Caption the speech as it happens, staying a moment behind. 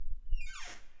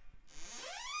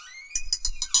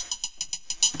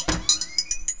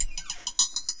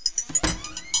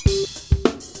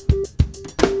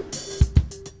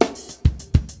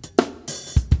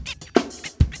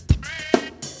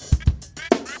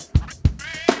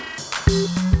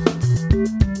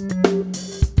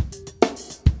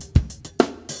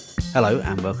Hello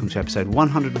and welcome to episode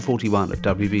 141 of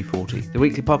WB40, the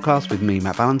weekly podcast with me,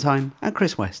 Matt Valentine, and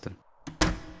Chris Weston.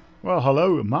 Well,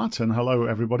 hello, Matt, and hello,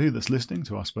 everybody that's listening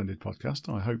to our splendid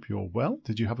podcast. I hope you're well.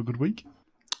 Did you have a good week?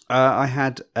 I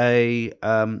had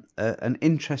an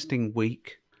interesting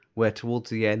week where towards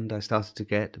the end I started to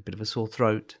get a bit of a sore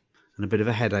throat and a bit of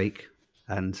a headache,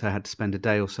 and so I had to spend a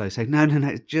day or so saying, no,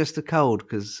 it's just a cold,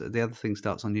 because the other thing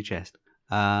starts on your chest.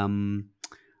 I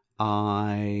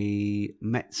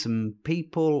met some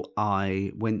people.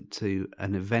 I went to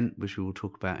an event, which we will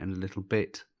talk about in a little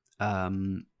bit.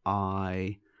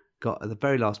 I got at the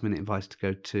very last minute invited to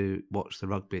go to watch the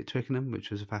rugby at Twickenham,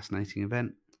 which was a fascinating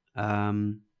event.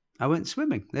 I went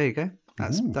swimming. There you go.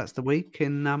 That's the week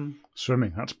in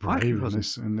swimming. That's brave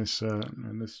in this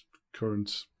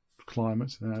current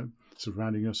climate.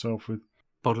 Surrounding yourself with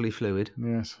bodily fluid.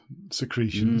 Yes,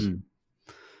 secretions.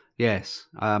 Yes,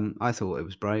 I thought it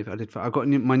was brave. I got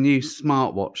my new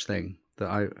smartwatch thing that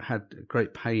I had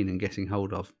great pain in getting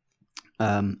hold of.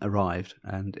 Arrived,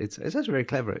 and it's actually very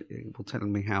clever. It will tell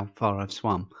me how far I've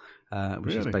swum,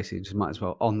 which is basically just might as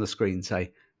well on the screen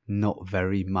say not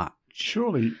very much.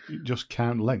 Surely you just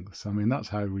count lengths. I mean, that's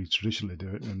how we traditionally do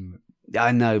it. And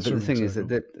I know, but the thing is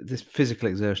that this physical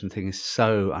exertion thing is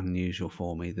so unusual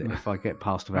for me that if I get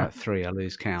past about 3, I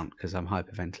lose count because I'm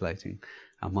hyperventilating.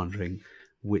 I'm wondering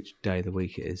which day of the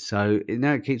week it is. So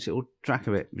it keeps it all track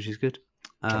of it, which is good.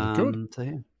 Good. So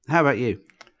yeah. How about you?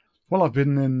 Well, I've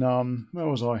been in, where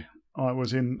was I? I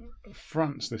was in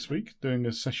France this week doing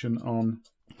a session for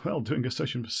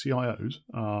CIOs.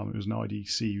 It was an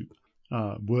IDC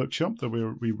workshop that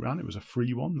we ran. It was a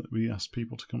free one that we asked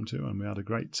people to come to, and we had a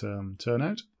great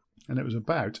turnout. And it was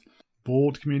about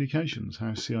board communications,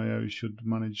 how CIOs should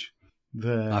manage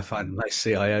their... I find most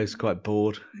CIOs quite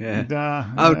bored. Yeah.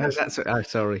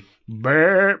 Sorry.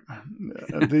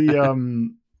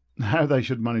 How they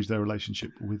should manage their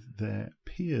relationship with their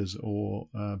peers or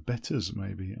betters,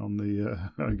 maybe, on the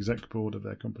exec board of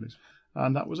their companies.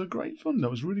 And that was a great fun. That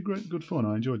was really good fun.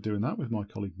 I enjoyed doing that with my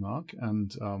colleague Mark,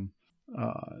 and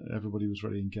everybody was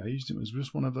really engaged. It was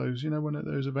just one of those, one of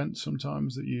those events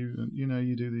sometimes that you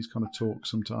do these kind of talks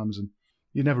sometimes, and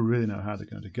you never really know how they're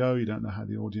going to go. You don't know how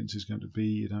the audience is going to be.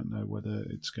 You don't know whether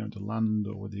it's going to land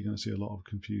or whether you're going to see a lot of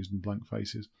confused and blank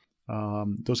faces.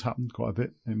 Does happen quite a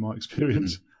bit in my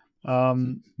experience.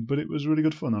 But it was really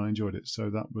good fun. I enjoyed it. So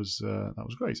that was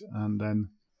great. And then,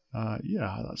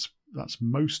 that's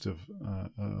most of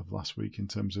last week in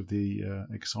terms of the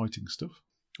exciting stuff.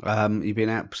 You've been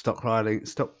out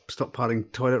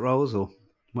stockpiling toilet rolls or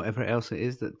whatever else it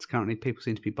is that currently people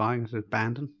seem to be buying to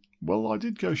abandon. Well, I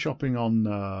did go shopping on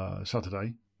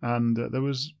Saturday, and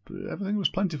everything was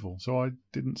plentiful, so I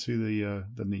didn't see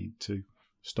the need to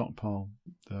stockpile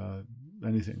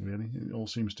anything really. It all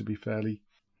seems to be fairly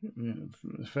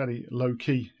low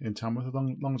key in Tamworth. As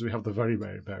long as we have the very,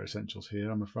 very bare essentials here,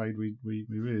 I'm afraid we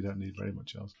really don't need very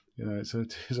much else. It's a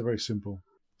very simple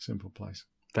place.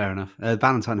 Fair enough.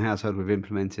 Valentine household, we've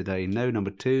implemented a no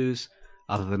number 2s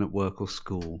other than at work or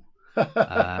school.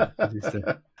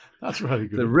 That's really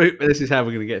good. The route. This is how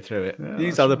we're going to get through it. Yeah,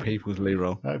 use other people's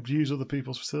loo-roll. Use other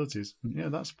people's facilities. Yeah,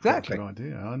 that's exactly a good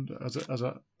idea. And as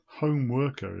a home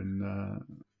worker,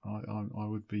 I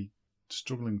would be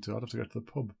struggling to. I'd have to go to the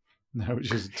pub now,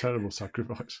 which is a terrible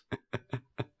sacrifice.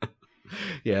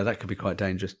 Yeah, that could be quite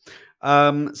dangerous.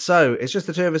 So it's just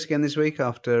the two of us again this week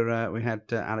after we had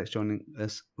Alex joining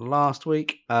us last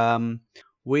week.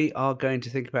 We are going to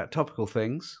think about topical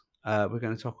things. We're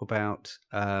going to talk about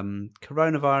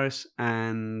coronavirus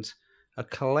and a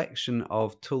collection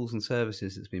of tools and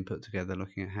services that's been put together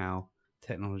looking at how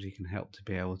technology can help to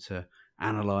be able to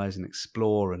analyse and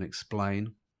explore and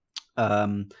explain.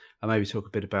 I'll maybe talk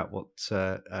a bit about what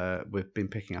we've been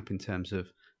picking up in terms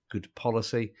of good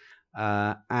policy.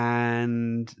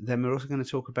 And then we're also going to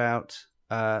talk about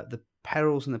the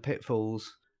perils and the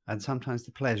pitfalls and sometimes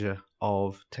the pleasure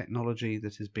of technology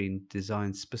that has been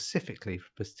designed specifically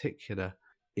for a particular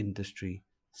industry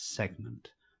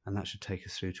segment. And that should take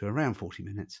us through to around 40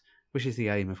 minutes, which is the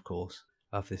aim, of course,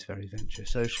 of this very venture.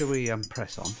 So shall we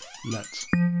press on? Let's.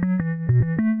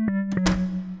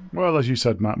 Well, as you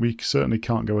said, Matt, we certainly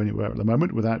can't go anywhere at the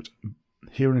moment without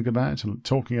hearing about and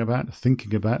talking about,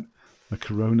 thinking about the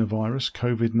coronavirus,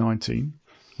 COVID-19,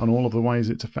 and all of the ways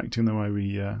it's affecting the way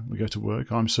we go to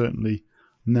work. I'm certainly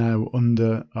now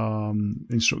under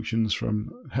instructions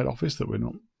from head office that we're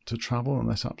not to travel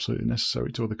unless absolutely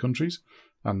necessary to other countries.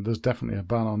 And there's definitely a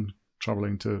ban on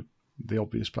travelling to the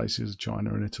obvious places,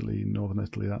 China and Italy, Northern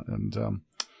Italy, and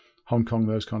Hong Kong,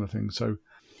 those kind of things. So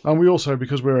And we also,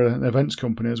 because we're an events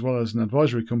company as well as an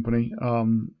advisory company,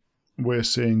 we're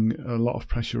seeing a lot of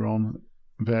pressure on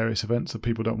various events that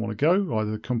people don't want to go.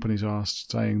 Either the companies are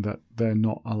saying that they're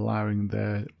not allowing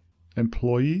their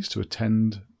employees to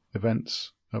attend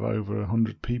events of over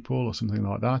 100 people or something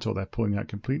like that, or they're pulling out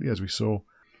completely, as we saw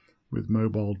with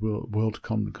Mobile World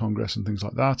Congress and things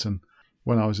like that. And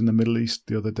when I was in the Middle East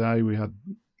the other day,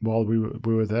 while we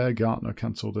were there, Gartner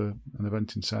cancelled an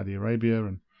event in Saudi Arabia,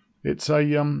 and it's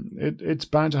it's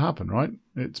bound to happen, right?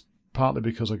 It's partly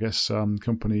because I guess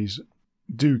companies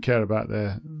do care about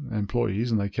their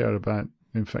employees and they care about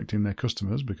infecting their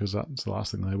customers, because that's the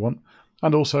last thing they want.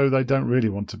 And also, they don't really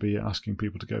want to be asking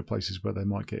people to go places where they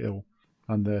might get ill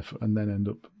and then end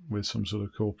up with some sort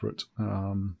of corporate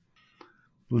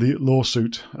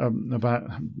lawsuit about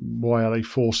why are they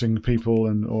forcing people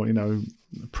or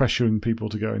pressuring people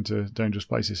to go into dangerous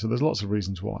places. So there's lots of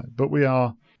reasons why. But we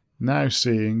are now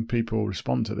seeing people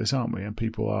respond to this, aren't we? And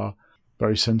people are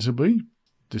very sensibly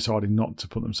deciding not to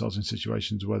put themselves in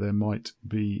situations where they might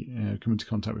be come into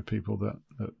contact with people that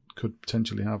could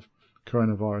potentially have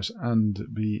coronavirus and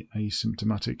be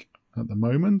asymptomatic at the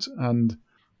moment. And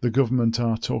the government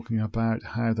are talking about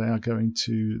how they are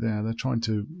they're trying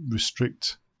to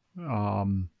restrict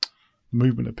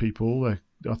movement of people.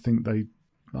 I think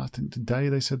today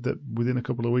they said that within a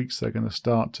couple of weeks they're going to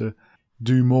start to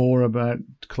do more about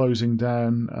closing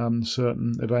down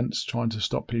certain events, trying to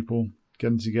stop people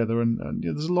getting together. And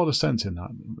there's a lot of sense in that,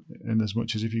 in as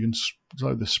much as if you can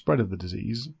slow the spread of the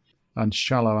disease and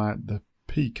shallow out the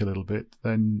peak a little bit,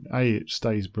 then it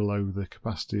stays below the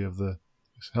capacity of the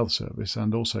health service,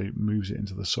 and also moves it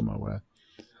into the summer where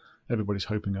everybody's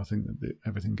hoping, I think, that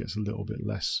everything gets a little bit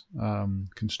less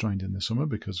constrained in the summer,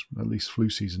 because at least flu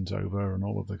season's over and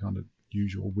all of the kind of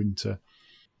usual winter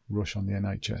rush on the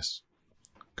NHS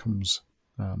comes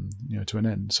to an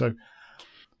end. So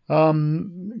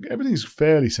everything's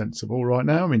fairly sensible right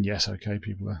now. I mean, yes, okay,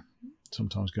 people are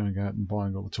sometimes going out and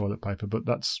buying all the toilet paper, but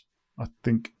that's, I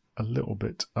think, a little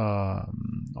bit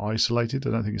isolated.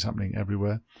 I don't think it's happening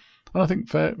everywhere. And I think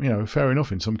fair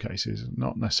enough in some cases,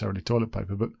 not necessarily toilet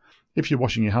paper, but if you're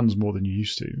washing your hands more than you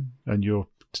used to, and you're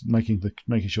making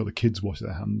sure the kids wash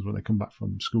their hands when they come back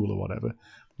from school or whatever,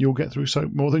 you'll get through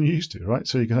soap more than you used to, right?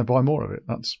 So you're going to buy more of it.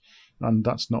 That's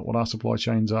not what our supply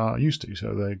chains are used to.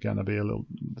 So there's going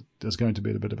to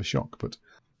be a bit of a shock. But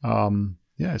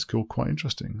it's cool, quite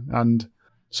interesting. And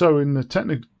so in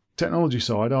the technology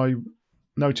side, I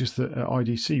noticed that at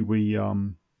IDC we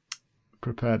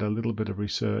prepared a little bit of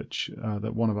research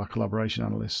that one of our collaboration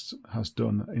analysts has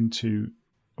done into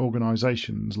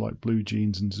organisations like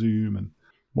BlueJeans and Zoom and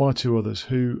one or two others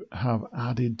who have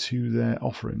added to their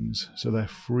offerings. So their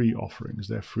free offerings,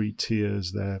 their free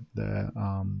tiers, their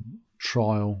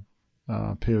trial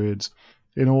periods,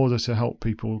 in order to help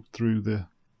people through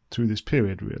this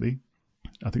period, really.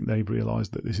 I think they've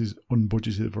realised that this is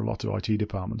unbudgeted for a lot of IT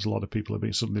departments. A lot of people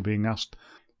are suddenly being asked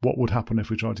what would happen if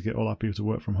we tried to get all our people to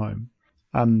work from home.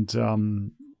 And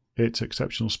it's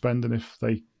exceptional spend. And if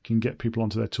they can get people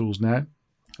onto their tools now,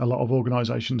 a lot of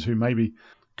organisations who maybe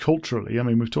culturally, I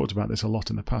mean, we've talked about this a lot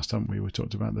in the past, haven't we? We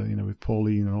talked about with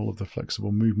Pauline and all of the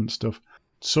flexible movement stuff.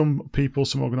 Some people,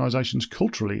 some organisations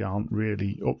culturally aren't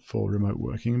really up for remote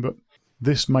working, but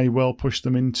this may well push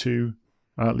them into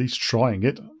at least trying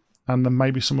it. And then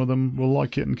maybe some of them will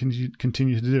like it and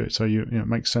continue to do it. So it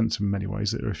makes sense in many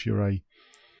ways that if you're a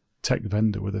tech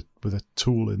vendor with a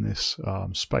tool in this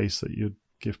space, that you'd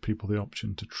give people the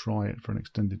option to try it for an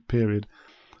extended period.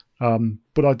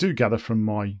 But I do gather from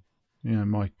my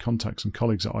contacts and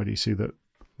colleagues at IDC that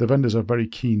the vendors are very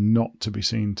keen not to be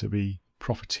seen to be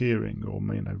profiteering or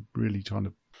really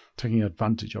taking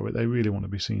advantage of it. They really want to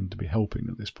be seen to be helping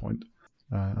at this point.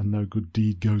 And no good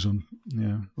deed goes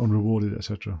unrewarded,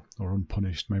 etc., or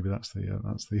unpunished. Maybe that's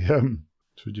the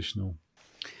traditional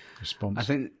response. I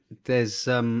think there's,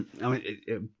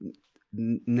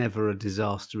 never a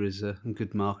disaster is a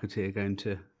good marketeer going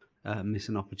to miss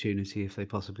an opportunity if they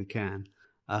possibly can.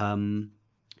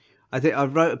 I think I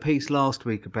wrote a piece last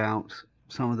week about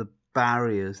some of the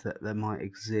barriers that there might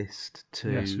exist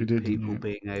to people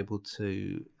being able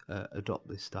to adopt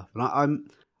this stuff, and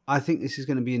I think this is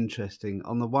going to be interesting.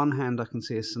 On the one hand, I can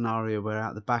see a scenario where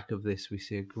out the back of this we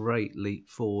see a great leap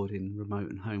forward in remote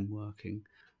and home working.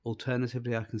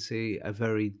 Alternatively, I can see a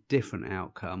very different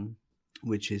outcome,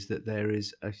 which is that there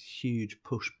is a huge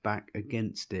pushback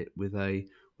against it with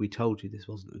we told you this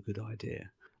wasn't a good idea.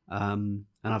 And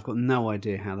I've got no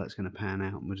idea how that's going to pan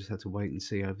out, and we'll just have to wait and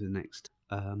see over the next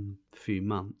few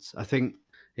months. I think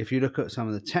if you look at some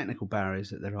of the technical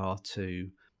barriers that there are to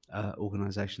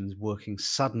organisations working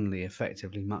suddenly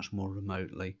effectively much more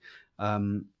remotely.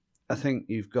 I think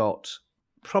you've got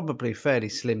probably fairly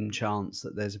slim chance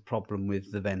that there's a problem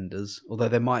with the vendors, although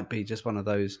there might be just one of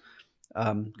those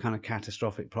kind of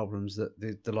catastrophic problems that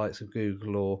the likes of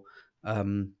Google or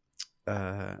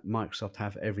Microsoft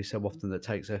have every so often, that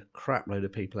takes a crap load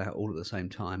of people out all at the same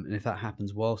time. And if that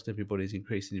happens whilst everybody's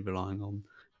increasingly relying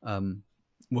on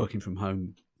working from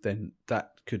home, then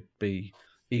that could be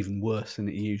even worse than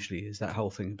it usually is. That whole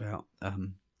thing about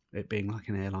it being like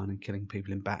an airline and killing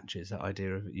people in batches, that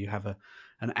idea of you have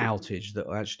an outage that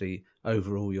will actually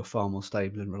overall you're far more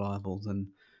stable and reliable than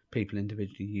people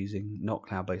individually using not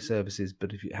cloud-based services,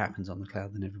 but if it happens on the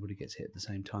cloud, then everybody gets hit at the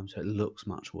same time. So it looks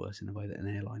much worse in a way that an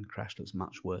airline crash looks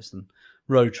much worse than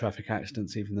road traffic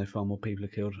accidents, even though far more people are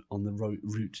killed on the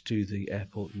route to the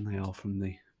airport than they are from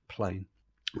the plane.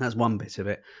 That's one bit of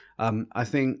it. I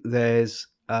think there's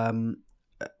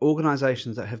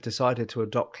organisations that have decided to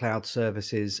adopt cloud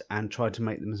services and try to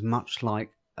make them as much like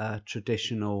a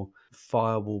traditional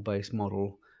firewall-based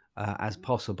model as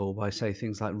possible, by, say,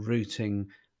 things like routing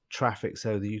traffic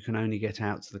so that you can only get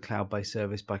out to the cloud-based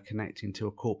service by connecting to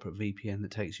a corporate VPN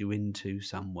that takes you into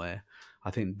somewhere.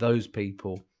 I think those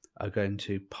people are going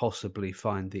to possibly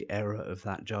find the error of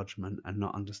that judgment, and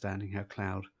not understanding how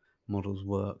cloud models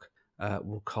work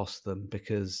will cost them,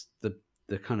 because the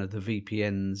kind of the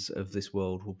VPNs of this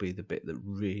world will be the bit that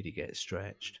really gets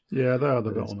stretched. Yeah, they are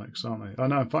the bottlenecks, aren't they? I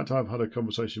know. In fact, I've had a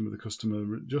conversation with a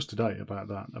customer just today about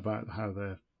that, about how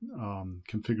they're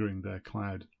configuring their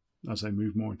cloud as they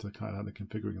move more into the cloud, how they're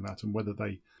configuring that, and whether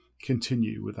they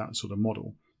continue with that sort of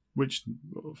model, which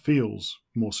feels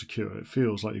more secure. It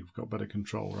feels like you've got better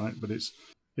control, right? But it's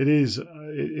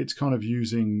kind of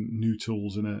using new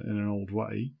tools in an old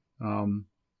way.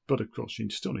 But of course, you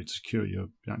still need to secure your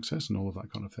access and all of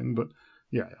that kind of thing. But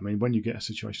yeah, I mean, when you get a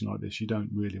situation like this, you don't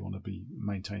really want to be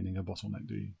maintaining a bottleneck,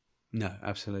 do you? No,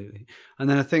 absolutely. And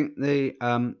then I think the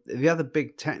other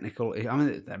big technical, I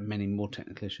mean, there are many more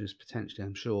technical issues potentially,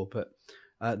 I'm sure, but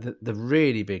the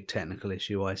really big technical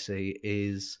issue I see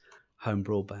is home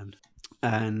broadband.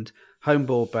 And home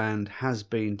broadband has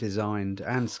been designed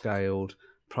and scaled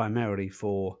primarily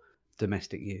for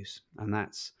domestic use, and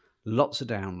that's lots of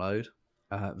download,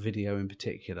 video in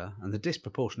particular, and the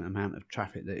disproportionate amount of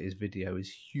traffic that is video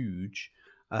is huge,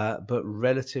 but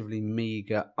relatively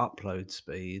meager upload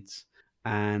speeds,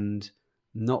 and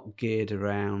not geared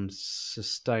around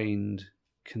sustained,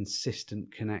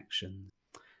 consistent connection.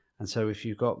 And so if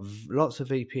you've got lots of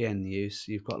VPN use,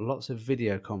 you've got lots of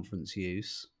video conference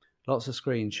use, lots of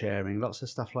screen sharing, lots of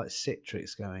stuff like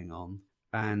Citrix going on,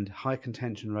 and high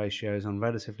contention ratios on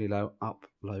relatively low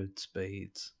upload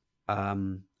speeds,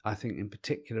 I think in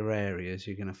particular areas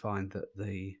you're going to find that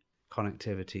the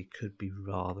connectivity could be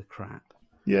rather crap.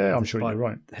 Yeah, I'm sure you're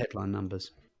right. Headline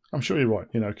numbers. I'm sure you're right.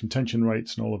 You know, contention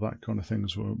rates and all of that kind of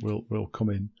things will come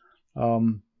in,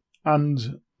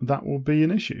 and that will be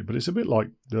an issue. But it's a bit like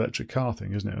the electric car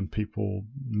thing, isn't it? And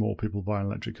more people buying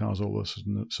electric cars all of a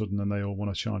sudden, and they all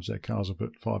want to charge their cars up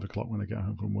at 5 o'clock when they get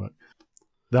home from work.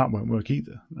 That won't work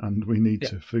either, and we need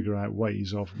to figure out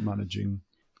ways of managing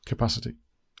capacity.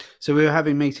 So we were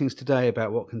having meetings today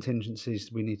about what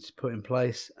contingencies we need to put in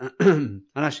place. And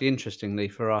actually, interestingly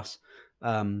for us,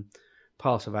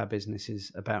 part of our business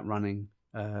is about running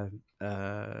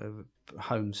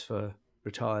homes for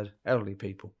retired elderly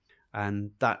people.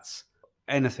 And that's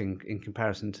anything in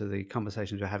comparison to the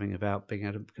conversations we're having about being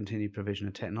able to continue provision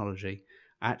of technology.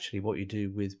 Actually, what you do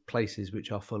with places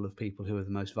which are full of people who are the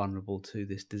most vulnerable to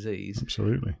this disease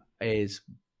absolutely is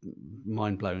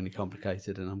mind-blowingly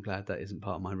complicated, and I'm glad that isn't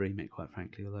part of my remit, quite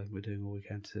frankly, although we're doing all we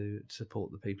can to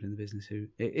support the people in the business who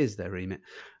it is their remit.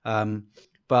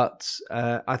 But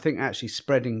I think actually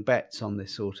spreading bets on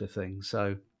this sort of thing,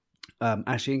 so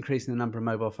actually increasing the number of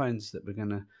mobile phones that we're going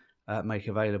to make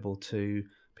available to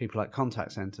people like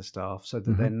contact centre staff, so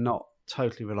that they're not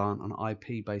totally reliant on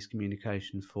IP-based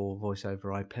communication for voice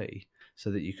over IP,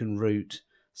 so that you can route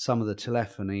some of the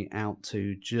telephony out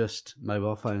to just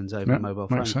mobile phones over mobile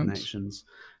phone connections,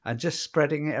 and just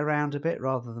spreading it around a bit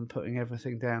rather than putting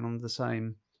everything down on the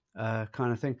same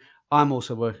kind of thing. I'm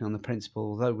also working on the principle,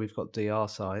 although we've got DR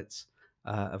sites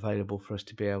available for us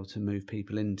to be able to move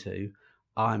people into,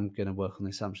 I'm going to work on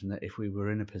the assumption that if we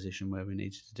were in a position where we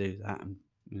needed to do that, and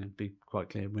be quite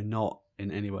clear, we're not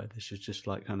in any way. This is just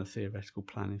like kind of theoretical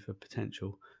planning for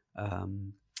potential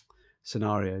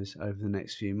scenarios over the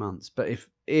next few months. But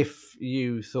if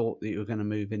you thought that you were going to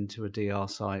move into a DR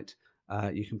site,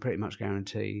 you can pretty much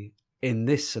guarantee in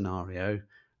this scenario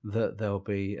that there'll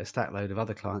be a stack load of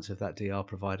other clients of that DR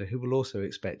provider who will also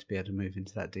expect to be able to move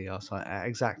into that DR site at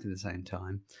exactly the same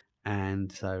time.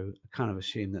 and so I kind of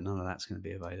assume that none of that's going to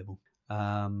be available.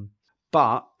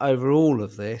 But over all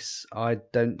of this, I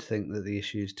don't think that the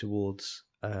issues towards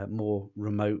more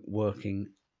remote working,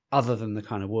 other than the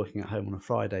kind of working at home on a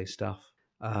Friday stuff,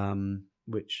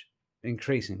 which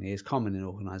increasingly is common in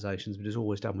organisations, but is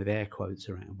always done with air quotes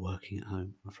around working at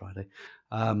home on a Friday,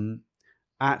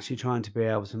 actually trying to be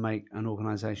able to make an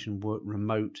organisation work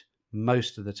remote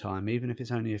most of the time, even if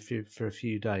it's only for a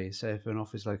few days. Say if an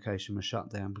office location was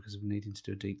shut down because of needing to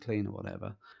do a deep clean or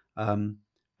whatever,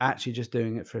 actually just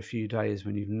doing it for a few days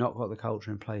when you've not got the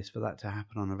culture in place for that to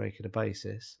happen on a regular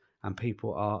basis, and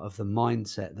people are of the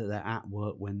mindset that they're at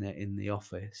work when they're in the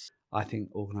office, I think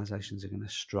organisations are going to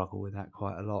struggle with that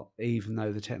quite a lot, even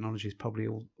though the technology is probably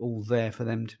all there for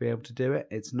them to be able to do it.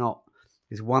 It's not.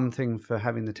 It's one thing for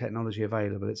having the technology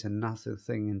available. It's another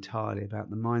thing entirely about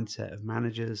the mindset of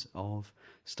managers, of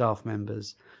staff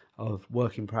members, of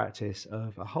working practice,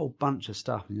 of a whole bunch of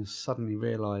stuff. And you'll suddenly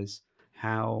realise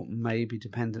how maybe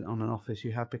dependent on an office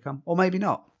you have become, or maybe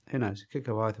not. Who knows? It could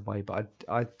go either way. But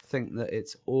I think that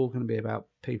it's all going to be about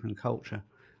people and culture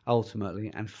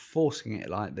ultimately, and forcing it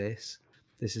like this.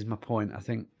 This is my point. I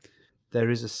think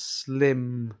there is a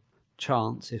slim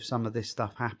chance, if some of this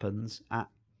stuff happens at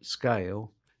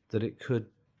scale, that it could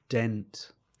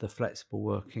dent the flexible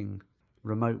working,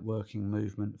 remote working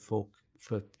movement for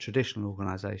traditional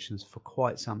organisations for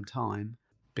quite some time,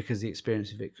 because the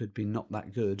experience of it could be not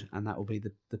that good, and that will be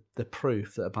the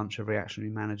proof that a bunch of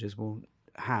reactionary managers will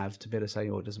have to be able to say,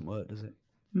 oh, it doesn't work, does it?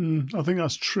 I think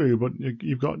that's true, but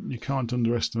you can't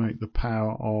underestimate the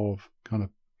power of kind of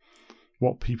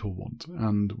what people want.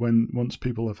 And once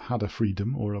people have had a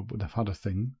freedom or have had a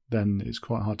thing, then it's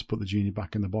quite hard to put the genie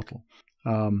back in the bottle.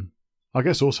 I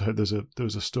guess also there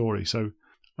was a story, so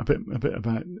a bit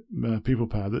about people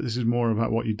power. That this is more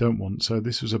about what you don't want. So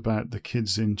this was about the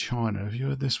kids in China. Have you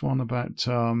heard this one about?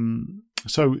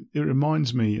 So it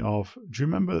reminds me of. Do you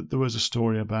remember there was a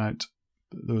story about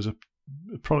there was a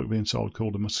product being sold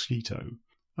called a Mosquito,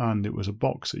 and it was a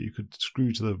box that you could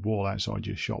screw to the wall outside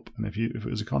your shop. And if it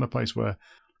was a kind of place where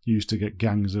you used to get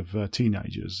gangs of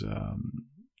teenagers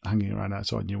hanging around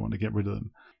outside and you want to get rid of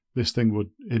them, this thing would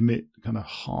emit kind of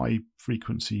high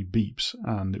frequency beeps,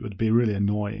 and it would be really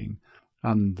annoying,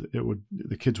 and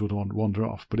the kids would wander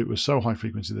off. But it was so high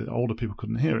frequency that older people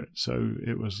couldn't hear it, so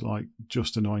it was like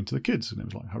just annoying to the kids, and it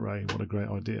was like, hooray, what a great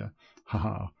idea,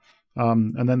 haha.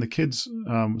 And then the kids,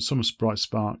 some bright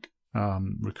spark,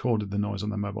 recorded the noise on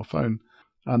their mobile phone,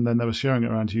 and then they were sharing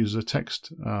it around to use as a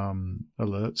text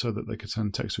alert so that they could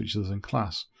send text to each other in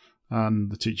class, and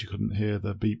the teacher couldn't hear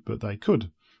the beep, but they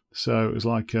could. So it was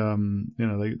like, they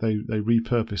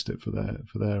repurposed it for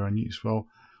their own use. Well,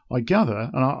 I gather,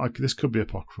 and this could be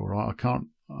apocryphal, right? I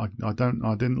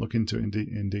didn't look into it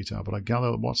in detail, but I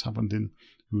gather what's happened in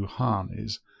Wuhan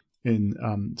is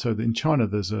so in China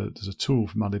there's a tool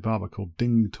from Alibaba called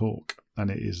DingTalk, and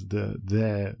it is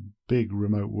their big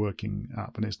remote working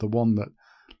app, and it's the one that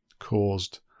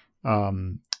caused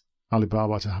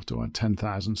Alibaba to have to add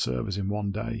 10,000 servers in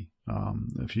one day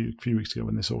a few weeks ago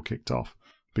when this all kicked off,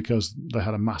 because they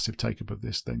had a massive take-up of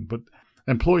this thing. But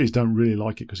employees don't really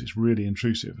like it because it's really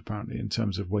intrusive, apparently, in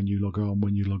terms of when you log on,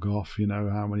 when you log off,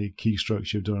 how many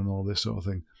keystrokes you've done and all this sort of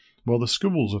thing. Well, the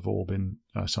schools have all been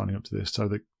signing up to this so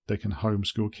that they can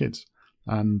homeschool kids.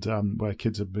 And where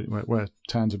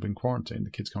towns have been quarantined,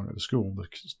 the kids can't go to school.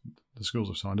 The schools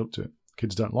have signed up to it.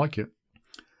 Kids don't like it.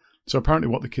 So apparently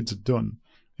what the kids have done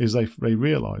is they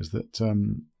realised that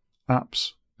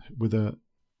apps with a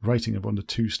rating of under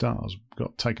 2 stars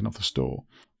got taken off the store.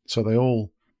 So they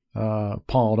all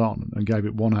piled on and gave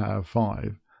it 1 out of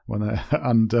 5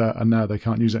 and now they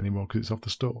can't use it anymore because it's off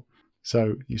the store.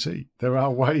 So you see, there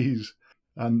are ways,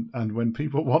 and when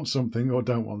people want something or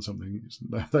don't want something,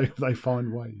 they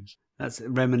find ways. That's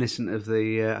reminiscent of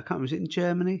the I can't remember, was it in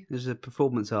Germany? There's a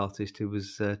performance artist who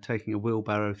was taking a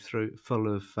wheelbarrow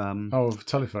full of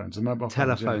telephones and mobile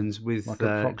telephones, yeah. with like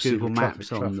Google Maps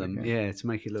traffic, on them, yeah, to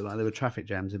make it look like there were traffic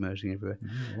jams emerging everywhere.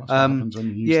 Well, that's what happens when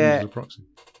you use them as a proxy.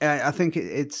 I think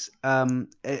it's going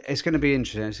to be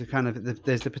interesting. It's kind of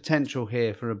there's the potential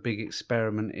here for a big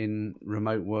experiment in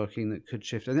remote working that could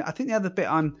shift. And I think the other bit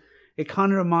it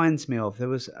kind of reminds me of, there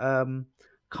was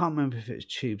can't remember if it was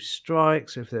tube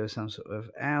strikes or if there was some sort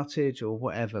of outage or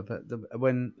whatever, but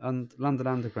when on London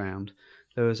Underground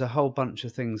there was a whole bunch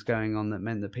of things going on that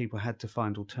meant that people had to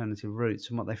find alternative routes,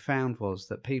 and what they found was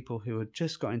that people who had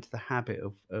just got into the habit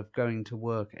of going to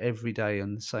work every day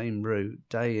on the same route,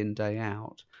 day in, day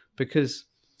out, because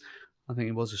I think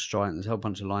it was a strike and there's a whole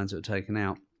bunch of lines that were taken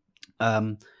out,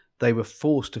 they were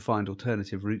forced to find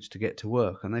alternative routes to get to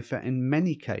work. And they found, in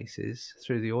many cases,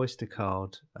 through the Oyster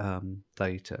card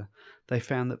data, they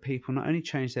found that people not only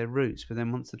changed their routes, but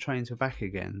then once the trains were back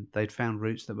again, they'd found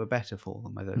routes that were better for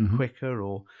them, whether quicker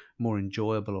or more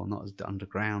enjoyable or not as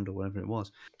underground or whatever it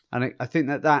was. And I think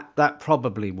that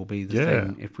probably will be the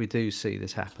thing if we do see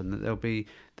this happen, that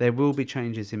there will be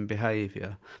changes in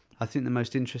behaviour. I think the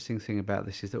most interesting thing about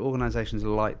this is that organisations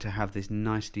like to have this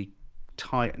nicely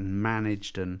tight and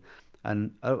managed, and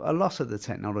a lot of the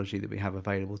technology that we have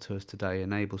available to us today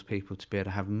enables people to be able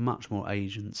to have much more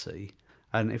agency.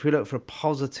 And if we look for a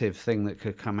positive thing that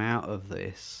could come out of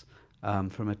this,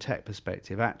 from a tech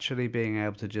perspective, actually being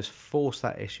able to just force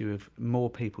that issue of more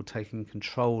people taking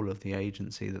control of the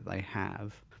agency that they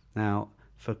have. Now,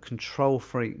 for control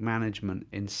freak management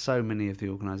in so many of the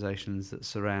organisations that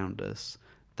surround us,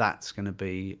 that's going to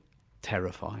be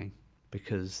terrifying,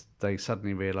 because they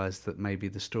suddenly realise that maybe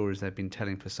the stories they've been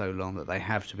telling for so long, that they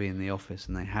have to be in the office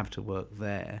and they have to work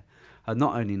there, are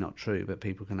not only not true, but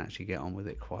people can actually get on with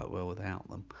it quite well without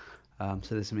them.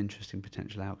 So there's some interesting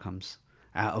potential outcomes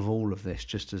out of all of this,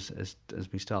 just as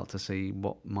we start to see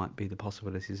what might be the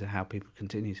possibilities of how people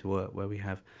continue to work, where we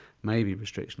have maybe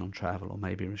restriction on travel or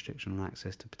maybe restriction on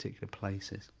access to particular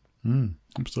places.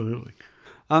 Absolutely.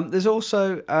 There's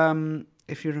also,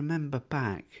 if you remember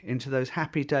back into those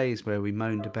happy days where we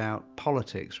moaned about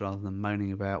politics rather than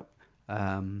moaning about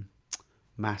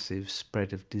massive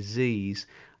spread of disease,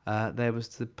 there was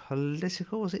the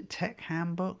political, was it Tech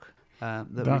Handbook? That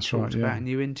That's we talked right, about, and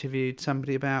you interviewed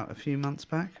somebody about a few months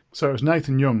back. So it was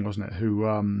Nathan Young, wasn't it, who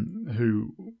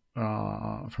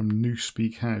from New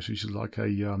Speak House, which is like a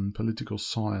political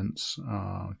science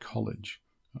college,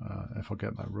 if I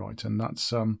get that right, and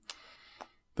that's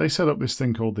they set up this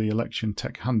thing called the Election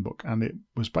Tech Handbook, and it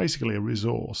was basically a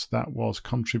resource that was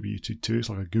contributed to. It's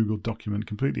like a Google document,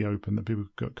 completely open, that people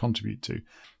could contribute to,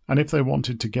 and if they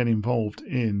wanted to get involved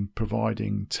in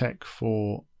providing tech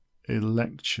for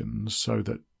elections, so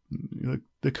that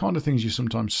the kind of things you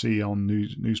sometimes see on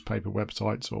newspaper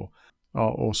websites,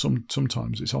 or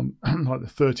sometimes it's on like the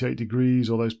 38 Degrees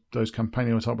or those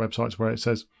campaigning type websites where it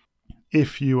says,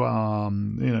 if you are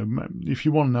if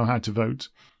you want to know how to vote,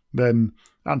 then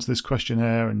answer this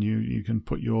questionnaire and you can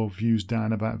put your views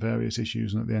down about various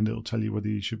issues, and at the end it'll tell you whether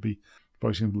you should be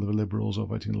voting for the Liberals or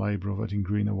voting Labour or voting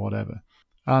Green or whatever.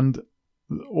 And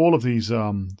all of these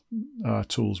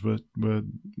tools were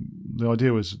the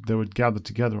idea was they would gather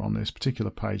together on this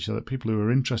particular page, so that people who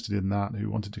were interested in that, who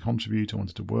wanted to contribute, who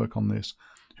wanted to work on this,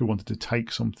 who wanted to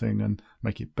take something and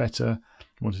make it better,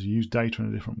 who wanted to use data in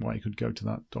a different way, could go to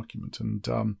that document. And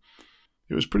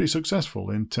it was pretty successful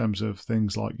in terms of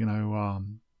things like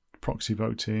proxy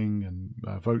voting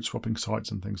and vote swapping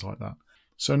sites and things like that.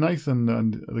 So Nathan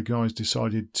and the guys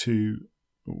decided to,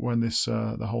 when this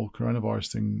the whole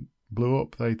coronavirus thing blew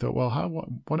up, they thought, well,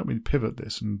 why don't we pivot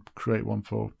this and create one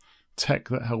for tech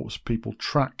that helps people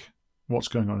track what's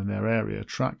going on in their area,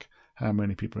 track how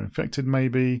many people are infected,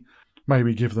 maybe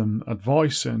give them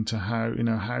advice into how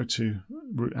to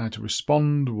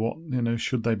respond, what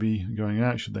should they be going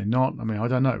out, should they not. I mean, I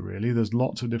don't know really. There's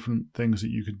lots of different things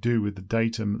that you could do with the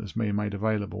data that's being made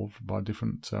available by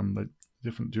different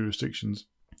jurisdictions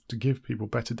to give people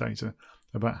better data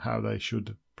about how they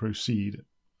should proceed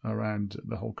around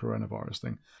the whole coronavirus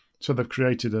thing. So they've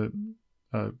created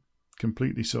a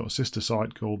completely sort of sister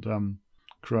site called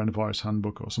Coronavirus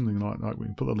Handbook or something like that. We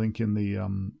can put the link in the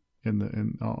on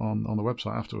the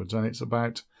website afterwards, and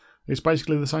it's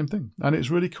basically the same thing, and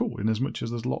it's really cool in as much as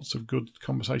there's lots of good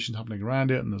conversations happening around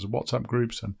it, and there's WhatsApp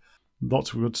groups and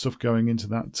lots of good stuff going into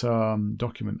that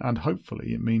document. And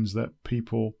hopefully it means that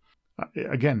people,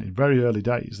 again, in very early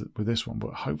days with this one,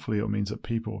 but hopefully it means that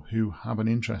people who have an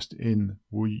interest in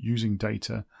using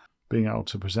data, being able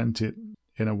to present it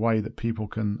in a way that people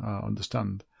can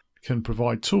understand, can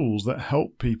provide tools that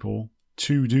help people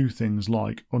to do things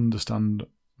like understand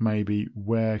maybe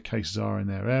where cases are in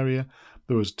their area.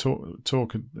 There was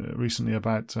talk recently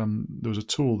about there was a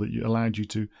tool that allowed you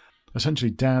to essentially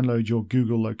download your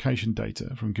Google location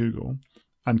data from Google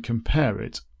and compare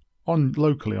it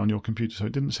locally on your computer. So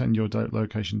it didn't send your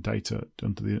location data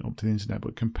up to the internet,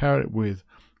 but compare it with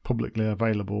publicly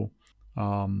available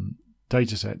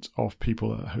data sets of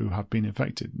people who have been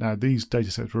infected. Now, these data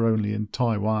sets were only in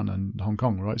Taiwan and Hong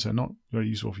Kong, right? So not very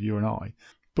useful for you and I.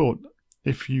 But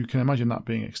if you can imagine that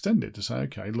being extended to say,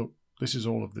 okay, look, this is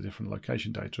all of the different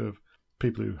location data of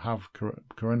people who have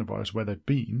coronavirus, where they've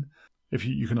been. If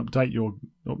you can update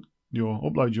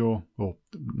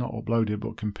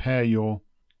compare your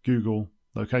Google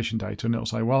location data, and it'll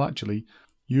say, well, actually,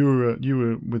 you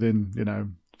were within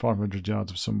 500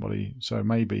 yards of somebody. So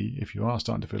maybe if you are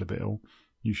starting to feel a bit ill,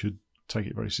 you should take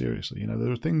it very seriously.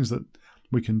 There are things that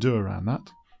we can do around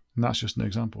that, and that's just an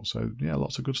example. So yeah,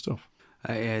 lots of good stuff.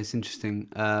 Yeah, it's interesting.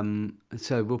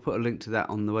 So we'll put a link to that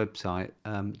on the website.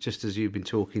 Just as you've been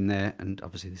talking there, and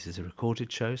obviously this is a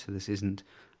recorded show, so this isn't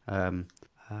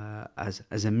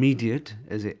as immediate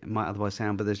as it might otherwise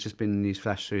sound. But there's just been a news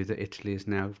flash through that Italy has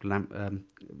now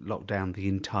locked down the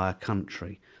entire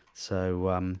country.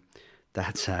 So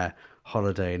that's a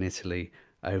holiday in Italy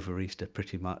over Easter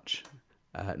pretty much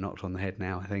knocked on the head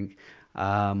now, I think.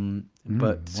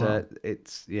 But wow.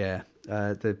 it's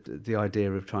the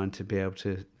idea of trying to be able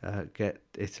to get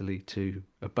Italy to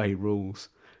obey rules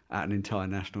at an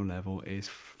international level is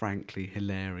frankly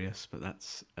hilarious. But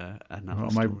that's another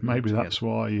story. Maybe that's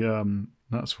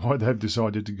why they've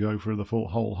decided to go for the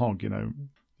whole hog.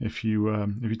 If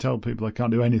you tell people they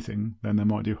can't do anything, then they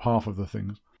might do half of the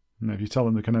things. And if you tell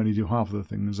them they can only do half of the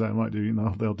things, they might do.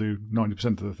 They'll do 90%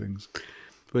 of the things.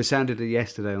 Well, it sounded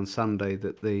yesterday on Sunday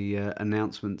that the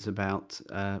announcements about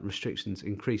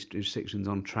increased restrictions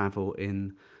on travel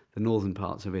in the northern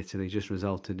parts of Italy just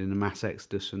resulted in a mass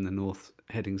exodus from the north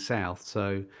heading south.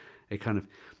 So it kind of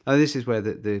this is where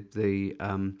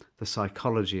the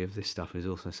psychology of this stuff is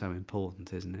also so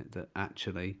important, isn't it? That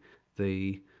actually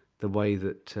the way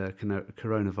that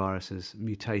coronavirus has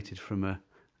mutated from a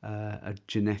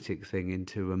genetic thing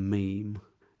into a meme,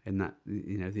 in that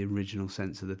the original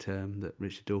sense of the term that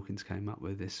Richard Dawkins came up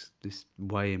with, this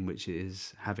way in which it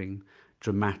is having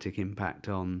dramatic impact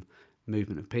on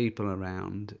movement of people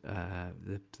around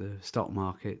the stock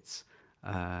markets,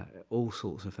 all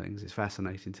sorts of things. It's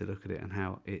fascinating to look at it and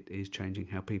how it is changing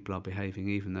how people are behaving,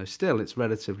 even though still it's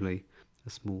relatively a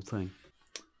small thing.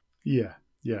 Yeah,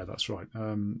 that's right.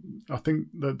 I think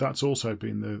that's also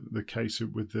been the case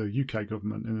with the UK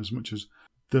government, in as much as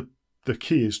the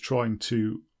key is trying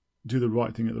to do the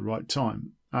right thing at the right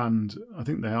time. And I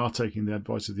think they are taking the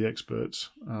advice of the experts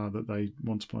that they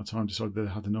once upon a time decided they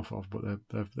had enough of, but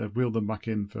they've wheeled them back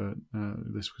in for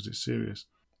this because it's serious.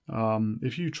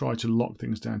 If you try to lock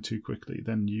things down too quickly,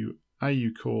 then you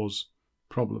cause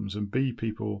problems, and B,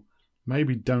 people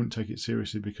maybe don't take it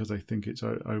seriously because they think it's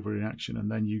overreaction, and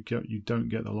then you don't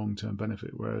get the long-term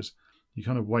benefit. Whereas you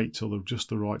kind of wait till just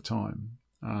the right time,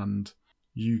 and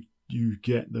you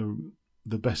get the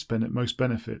most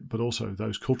benefit, but also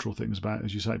those cultural things about,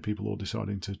 as you say, people all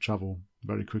deciding to travel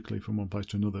very quickly from one place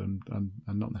to another and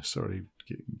not necessarily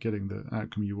getting the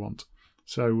outcome you want.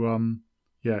 So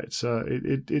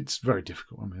it's very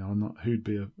difficult. I mean, I'm not who'd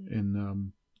be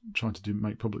in trying to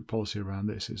make public policy around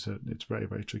this. It's very,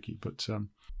 very tricky. But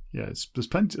there's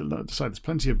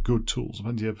plenty of good tools,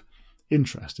 plenty of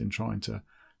interest in trying to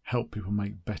help people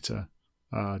make better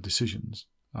decisions.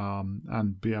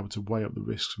 And be able to weigh up the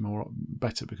risks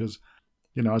better, because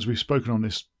as we've spoken on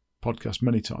this podcast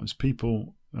many times,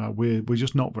 people we're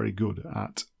just not very good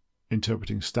at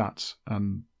interpreting stats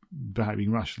and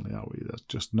behaving rationally, are we? That's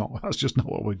just not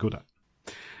what we're good at.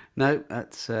 No,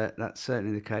 that's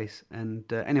certainly the case. And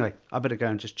anyway, I better go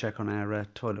and just check on our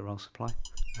toilet roll supply,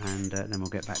 and then we'll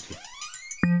get back to you.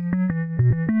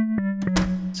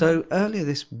 So earlier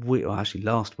this week, or actually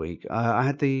last week, I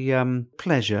had the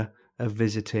pleasure of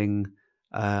visiting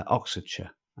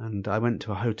Oxfordshire, and I went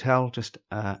to a hotel just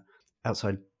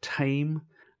outside Thame,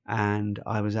 and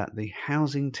I was at the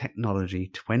Housing Technology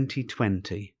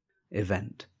 2020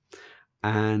 event,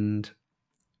 and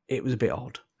it was a bit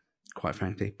odd, quite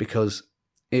frankly, because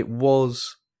it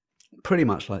was pretty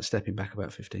much like stepping back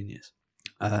about 15 years.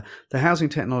 The housing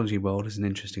technology world is an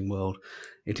interesting world.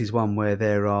 It is one where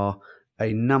there are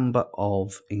a number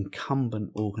of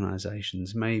incumbent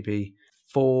organisations, maybe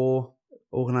 4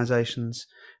 organisations,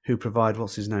 who provide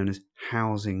what is known as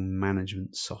housing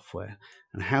management software.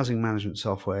 And housing management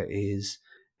software is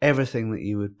everything that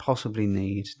you would possibly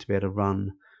need to be able to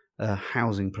run a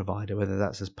housing provider, whether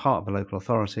that's as part of a local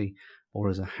authority or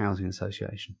as a housing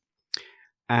association.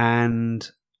 And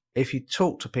if you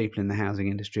talk to people in the housing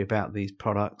industry about these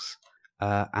products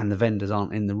and the vendors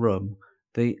aren't in the room,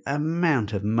 the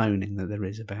amount of moaning that there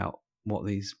is about what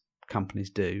these companies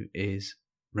do is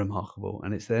remarkable.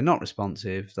 And they're not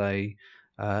responsive, they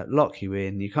lock you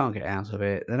in, you can't get out of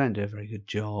it, they don't do a very good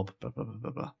job, blah, blah,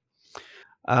 blah, blah,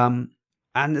 blah.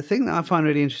 And the thing that I find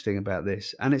really interesting about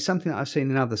this, and it's something that I've seen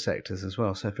in other sectors as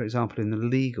well. So, for example, in the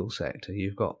legal sector,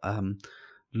 you've got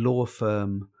law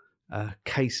firm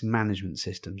case management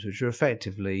systems, which are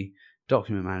effectively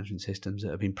document management systems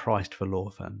that have been priced for law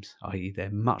firms, i.e. they're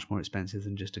much more expensive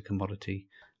than just a commodity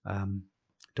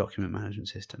document management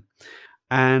system.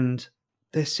 And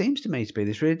there seems to me to be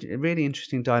this really, really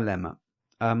interesting dilemma.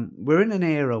 We're in an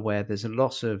era where there's a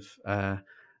lot of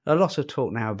a lot of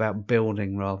talk now about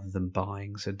building rather than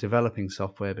buying. So developing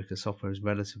software, because software is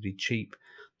relatively cheap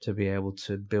to be able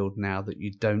to build now, that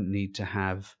you don't need to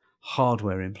have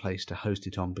hardware in place to host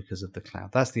it on because of the cloud.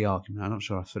 That's the argument. I'm not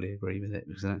sure I fully agree with it,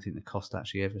 because I don't think the cost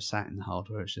actually ever sat in the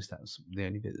hardware. It's just that was the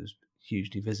only bit that was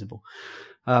hugely visible.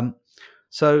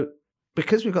 So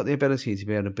because we've got the ability to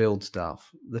be able to build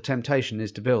stuff, the temptation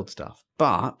is to build stuff.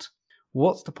 But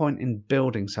what's the point in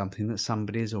building something that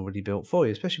somebody has already built for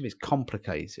you, especially if it's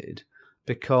complicated,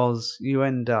 because you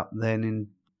end up then in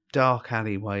dark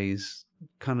alleyways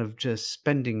kind of just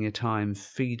spending your time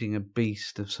feeding a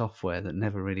beast of software that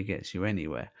never really gets you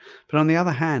anywhere. But on the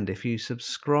other hand, if you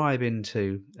subscribe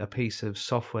into a piece of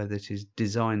software that is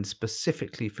designed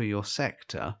specifically for your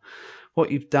sector,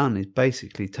 what you've done is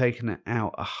basically taken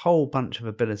out a whole bunch of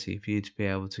ability for you to be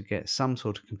able to get some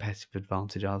sort of competitive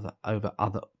advantage over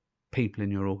other people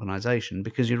in your organization,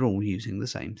 because you're all using the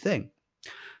same thing.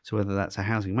 So whether that's a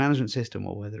housing management system,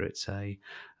 or whether it's a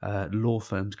law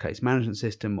firm's case management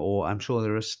system, or I'm sure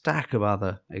there are a stack of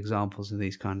other examples of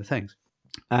these kind of things.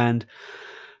 And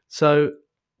so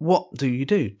what do you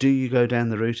do? Do you go down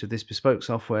the route of this bespoke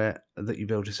software that you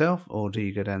build yourself, or do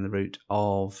you go down the route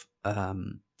of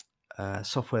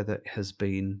software that has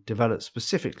been developed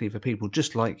specifically for people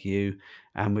just like you,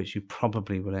 and which you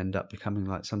probably will end up becoming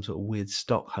like some sort of weird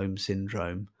Stockholm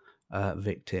syndrome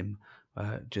victim,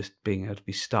 just being able to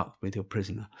be stuck with your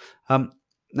prisoner.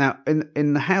 Now,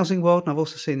 in the housing world, and I've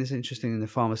also seen this interesting in the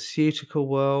pharmaceutical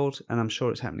world, and I'm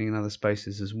sure it's happening in other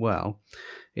spaces as well,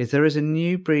 is there is a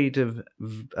new breed of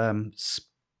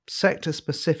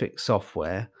sector-specific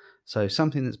software, so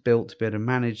something that's built to be able to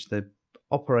manage the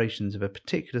operations of a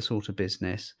particular sort of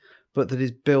business, but that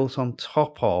is built on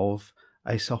top of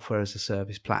a software as a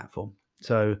service platform.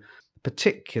 So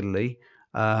particularly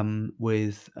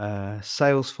with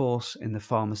Salesforce in the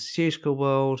pharmaceutical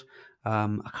world, I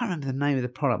can't remember the name of the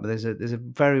product, but there's a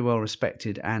very well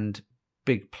respected and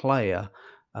big player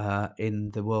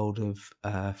in the world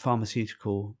of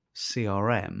pharmaceutical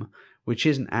CRM, which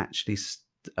isn't actually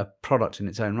a product in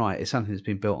its own right. It's something that's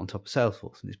been built on top of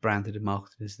Salesforce, and it's branded and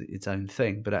marketed as its own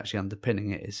thing, but actually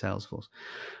underpinning it is Salesforce.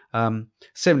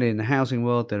 Similarly, in the housing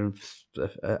world, there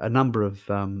are a number of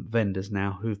vendors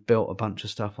now who've built a bunch of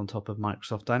stuff on top of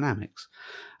Microsoft Dynamics.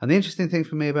 And the interesting thing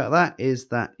for me about that is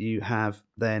that you have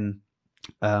then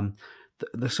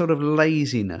the sort of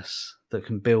laziness that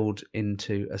can build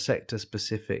into a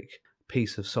sector-specific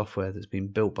piece of software that's been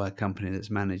built by a company that's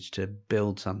managed to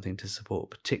build something to support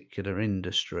a particular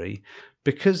industry,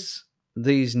 because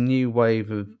these new wave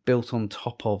of built on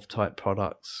top of type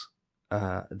products,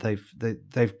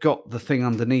 they've got the thing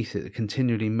underneath it that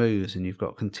continually moves, and you've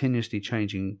got continuously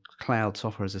changing cloud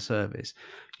software as a service.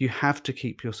 You have to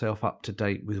keep yourself up to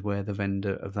date with where the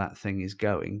vendor of that thing is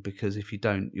going, because if you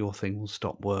don't, your thing will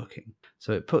stop working.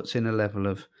 So it puts in a level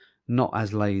of not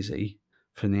as lazy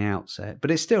from the outset, but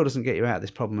it still doesn't get you out of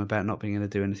this problem about not being able to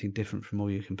do anything different from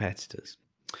all your competitors.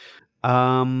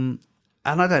 And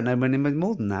I don't know many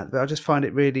more than that, but I just find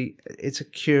it's a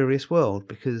curious world,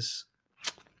 because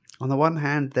on the one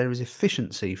hand, there is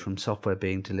efficiency from software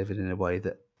being delivered in a way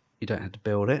that you don't have to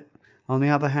build it. On the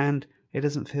other hand, it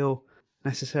doesn't feel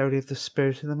necessarily of the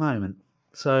spirit of the moment.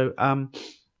 So,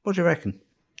 what do you reckon?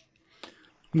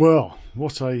 Well,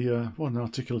 what an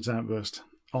articulate outburst.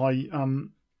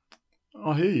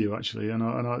 I hear you, actually, and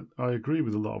I agree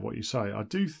with a lot of what you say. I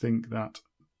do think that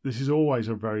this is always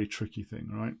a very tricky thing,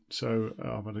 right? So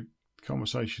I've had a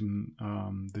conversation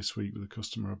this week with a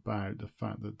customer about the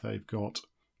fact that they've got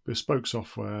bespoke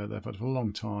software they've had for a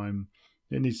long time.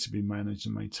 It needs to be managed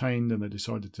and maintained, and they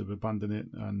decided to abandon it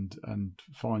and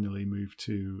finally move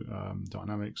to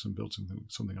Dynamics and build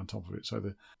something on top of it.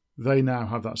 So they now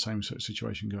have that same sort of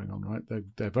situation going on, right?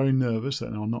 They're very nervous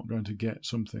that they're not going to get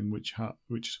something which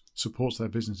supports their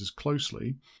businesses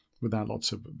closely without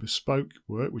lots of bespoke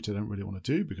work, which they don't really want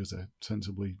to do because they're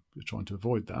sensibly trying to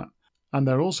avoid that. And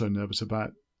they're also nervous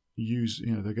about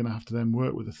they're going to have to then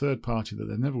work with a third party that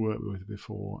they've never worked with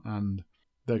before, and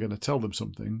they're going to tell them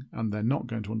something, and they're not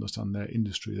going to understand their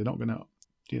industry. They're not going to,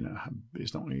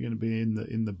 it's not going to be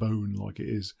in the bone like it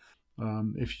is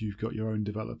if you've got your own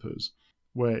developers,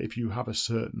 where if you have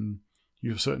certain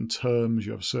terms,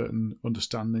 you have a certain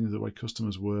understanding of the way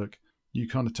customers work, you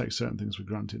kind of take certain things for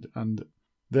granted, and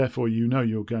therefore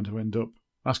you're going to end up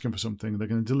asking for something, they're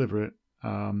going to deliver it,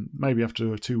 maybe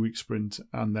after a 2-week sprint,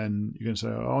 and then you're going to say,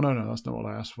 oh no, that's not what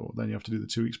I asked for. Then you have to do the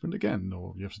 2-week sprint again,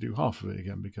 or you have to do half of it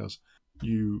again, because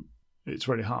it's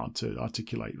very hard to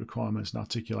articulate requirements and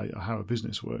articulate how a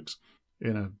business works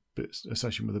in a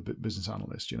session with a business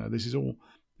analyst. This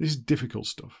is difficult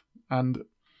stuff. And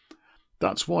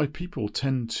that's why people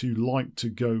tend to like to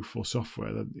go for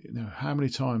software. How many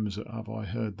times have I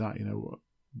heard that?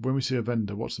 When we see a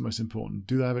vendor, what's the most important?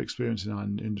 Do they have experience in our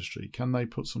industry? Can they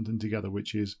put something together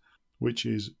which is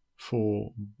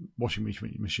for washing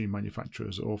machine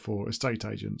manufacturers, or for estate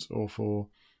agents, or for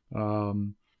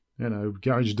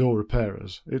garage door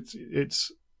repairers?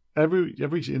 It's every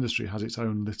industry has its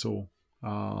own little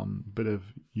bit of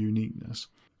uniqueness.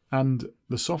 And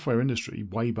the software industry,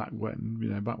 way back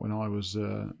when, back when I was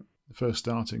first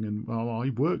starting, and I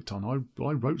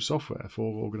wrote software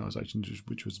for organisations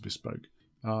which was bespoke,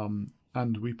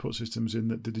 and we put systems in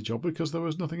that did the job because there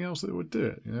was nothing else that would do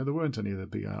it. There weren't any of the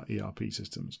big ERP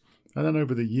systems. And then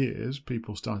over the years,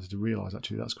 people started to realise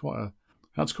actually that's quite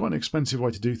an expensive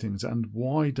way to do things. And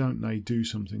why don't they do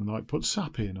something like put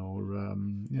SAP in, or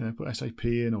put SAP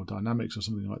in, or Dynamics, or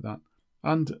something like that?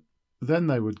 And then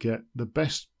they would get the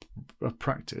best of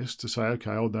practice to say,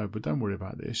 okay, oh no, but don't worry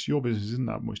about this. Your business isn't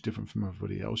that much different from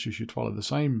everybody else. You should follow the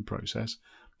same process,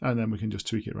 and then we can just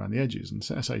tweak it around the edges. And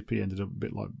SAP ended up a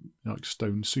bit like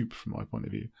stone soup from my point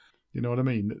of view. You know what I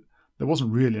mean? There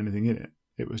wasn't really anything in it.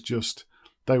 It was just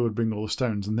they would bring all the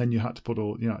stones, and then you had to put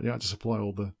you had to supply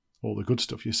all the good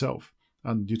stuff yourself,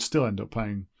 and you'd still end up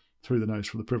paying through the nose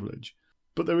for the privilege.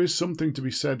 But there is something to be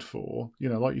said for,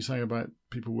 like you say about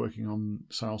people working on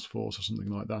Salesforce or something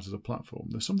like that as a platform.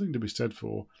 There's something to be said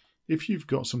for if you've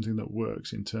got something that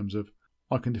works in terms of,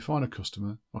 I can define a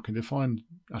customer, I can define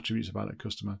attributes about a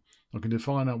customer, I can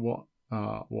define what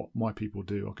my people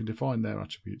do, I can define their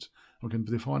attributes, I can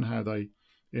define how they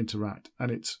interact,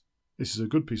 and this is a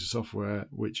good piece of software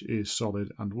which is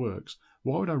solid and works.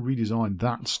 Why would I redesign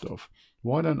that stuff?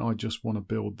 Why don't I just want to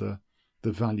build the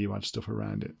value add stuff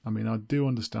around it? I mean, I do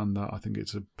understand that. I think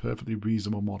it's a perfectly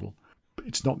reasonable model, but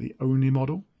it's not the only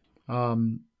model.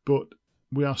 But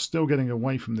we are still getting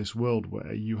away from this world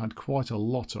where you had quite a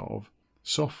lot of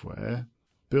software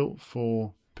built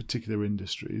for particular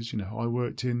industries. I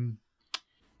worked in,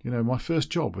 my first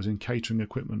job was in catering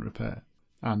equipment repair,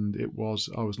 and I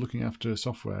was looking after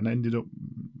software and ended up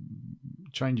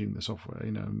changing the software,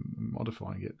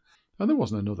 modifying it, and there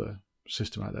wasn't another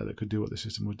system out there that could do what the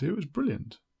system would do. It was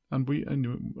brilliant, and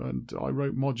I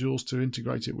wrote modules to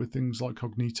integrate it with things like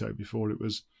Cognito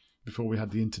before we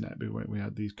had the internet. We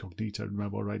had these Cognito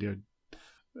mobile radio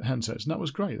handsets, and that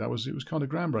was great. It was kind of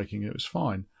groundbreaking. It was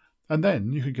fine, and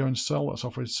then you could go and sell that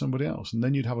software to somebody else, and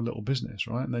then you'd have a little business,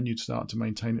 right? And then you'd start to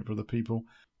maintain it for other people.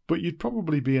 But you'd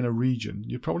probably be in a region.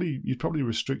 You'd probably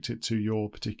restrict it to your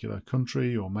particular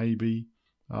country, or maybe.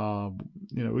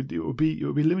 It would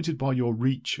be limited by your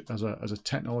reach as a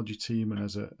technology team and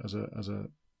as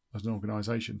an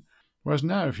organisation. Whereas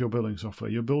now, if you're building software,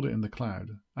 you build it in the cloud,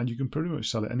 and you can pretty much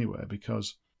sell it anywhere,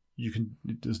 because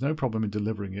there's no problem in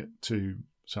delivering it to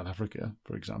South Africa,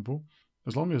 for example,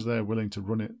 as long as they're willing to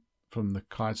run it from the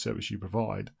cloud service you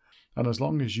provide, and as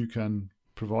long as you can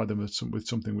provide them with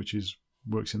something which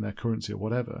works in their currency or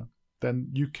whatever, then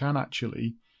you can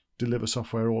actually deliver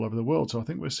software all over the world. So I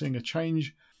think we're seeing a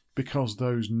change, because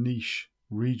those niche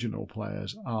regional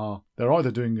players they're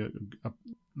either doing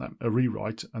a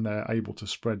rewrite and they're able to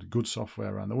spread good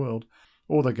software around the world,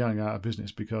 or they're going out of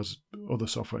business because other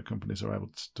software companies are able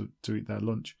to eat their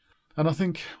lunch. And I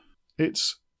think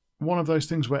it's one of those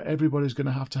things where everybody's going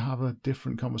to have a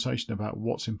different conversation about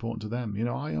what's important to them.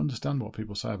 I understand what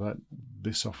people say about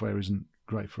this software isn't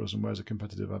great for us, and where's a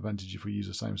competitive advantage if we use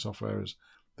the same software as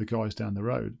the guys down the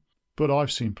road. But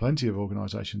I've seen plenty of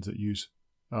organisations that use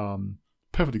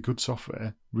perfectly good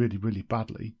software really, really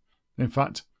badly. In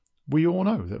fact, we all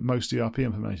know that most ERP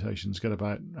implementations get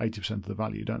about 80% of the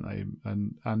value, don't they?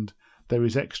 And there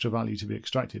is extra value to be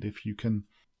extracted if you can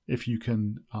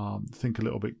think a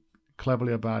little bit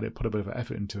cleverly about it, put a bit of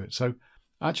effort into it. So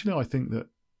actually, I think that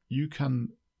you can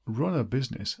run a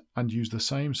business and use the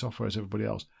same software as everybody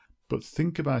else, but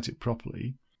think about it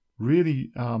properly,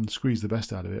 really squeeze the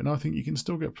best out of it. And I think you can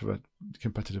still get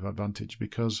competitive advantage,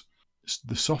 because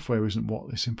the software isn't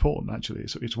what is important, actually.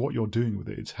 It's what you're doing with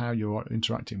it. It's how you're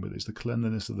interacting with it. It's the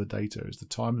cleanliness of the data. It's the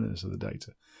timeliness of the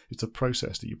data. It's the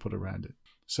process that you put around it.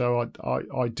 So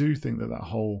I do think that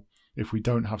whole, if we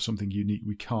don't have something unique,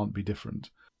 we can't be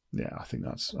different. Yeah, I think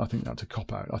that's a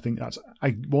cop-out. I think that's,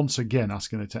 once again,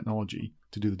 asking the technology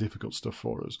to do the difficult stuff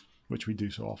for us, which we do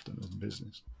so often as a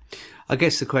business. I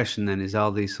guess the question then is,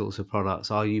 are these sorts of products,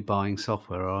 are you buying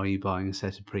software, or are you buying a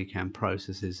set of pre-canned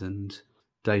processes and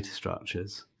data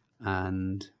structures?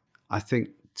 And I think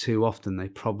too often they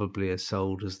probably are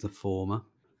sold as the former,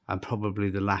 and probably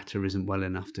the latter isn't well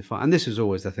enough defined. And this was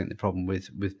always, I think, the problem with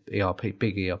ERP,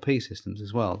 big ERP systems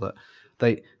as well, that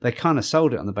they kind of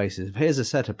sold it on the basis of here's a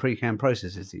set of pre-canned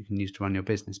processes that you can use to run your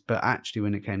business. But actually,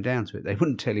 when it came down to it, they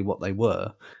wouldn't tell you what they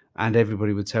were, and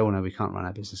everybody would say, "Oh no, we can't run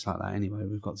our business like that anyway.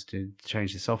 We've got to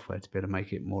change the software to be able to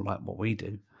make it more like what we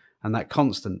do." And that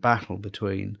constant battle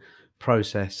between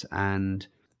process and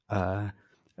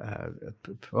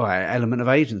element of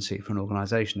agency for an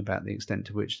organisation about the extent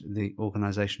to which the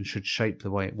organisation should shape the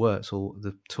way it works, or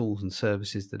the tools and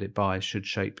services that it buys should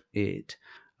shape it.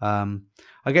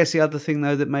 I guess the other thing,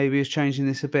 though, that maybe is changing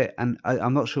this a bit, and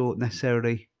I'm not sure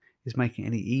necessarily is making it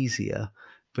any easier,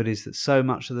 but is that so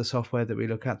much of the software that we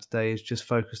look at today is just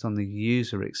focused on the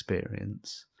user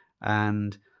experience.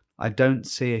 And I don't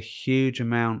see a huge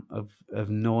amount of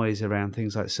noise around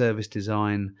things like service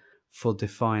design for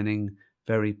defining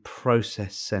very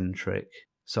process-centric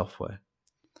software.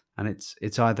 And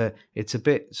it's either it's a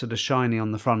bit sort of shiny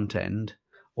on the front end,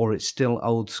 or it's still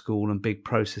old school and big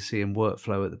processy and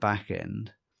workflow at the back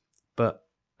end. But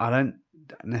I don't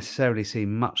necessarily see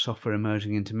much software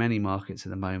emerging into many markets at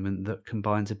the moment that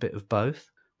combines a bit of both,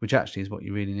 which actually is what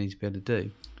you really need to be able to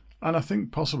do. And I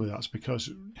think possibly that's because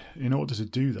in order to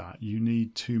do that, you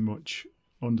need too much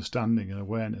understanding and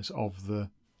awareness of the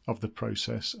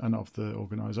process and of the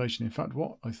organisation. In fact,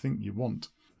 what I think you want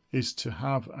is to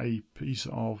have a piece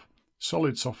of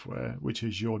solid software, which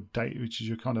is your data, which is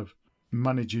your kind of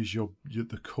manages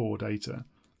the core data,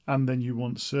 and then you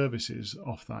want services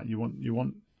off that. You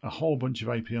want a whole bunch of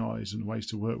APIs and ways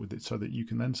to work with it, so that you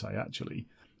can then say, actually,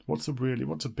 what's a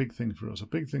big thing for us? A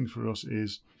big thing for us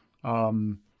is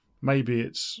maybe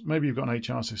you've got an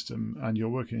HR system and you're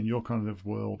working in your kind of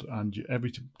world, and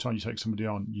every time you take somebody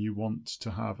on, you want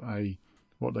to have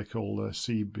what they call a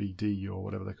CBD, or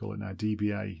whatever they call it now,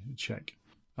 DBA check,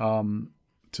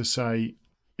 to say,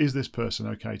 is this person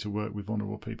okay to work with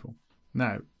vulnerable people?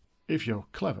 Now, if you're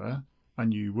clever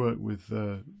and you work with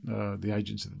the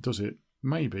agency that does it,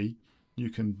 maybe you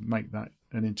can make that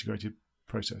an integrated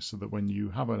process, so that when you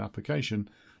have an application,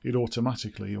 it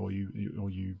automatically, or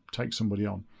you take somebody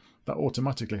on, that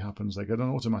automatically happens. They get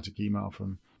an automatic email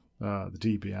from the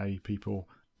DBA people.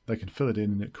 They can fill it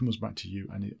in, and it comes back to you,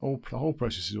 and the whole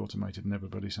process is automated, and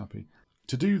everybody's happy.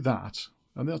 To do that,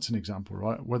 and that's an example,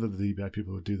 right? Whether the DBA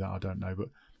people would do that, I don't know, but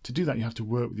to do that, you have to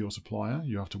work with your supplier.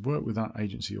 You have to work with that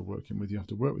agency you're working with. You have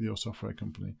to work with your software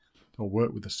company, or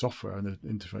work with the software and the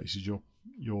interfaces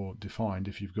you're defined,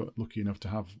 if you've got lucky enough to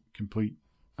have complete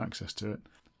access to it,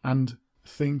 and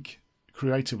think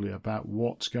creatively about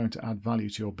what's going to add value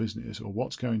to your business, or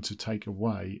what's going to take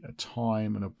away a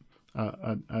time and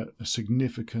a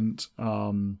significant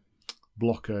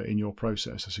blocker in your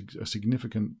process, a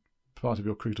significant part of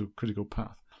your critical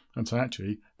path. And so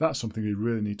actually, that's something you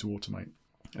really need to automate.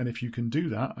 And if you can do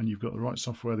that, and you've got the right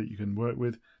software that you can work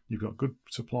with, you've got good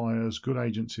suppliers, good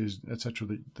agencies, etc.,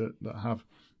 that have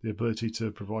the ability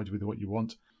to provide you with what you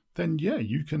want, then yeah,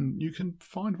 you can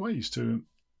find ways to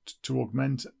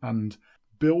augment and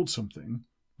build something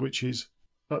which is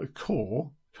at the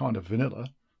core kind of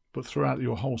vanilla, but throughout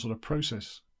your whole sort of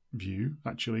process view,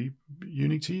 actually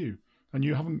unique to you. And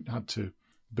you haven't had to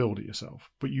build it yourself,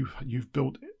 but you've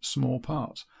built small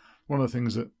parts. One of the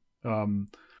things that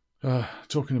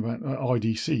talking about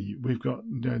IDC, we've got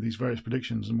these various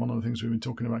predictions, and one of the things we've been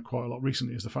talking about quite a lot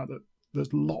recently is the fact that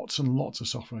there's lots and lots of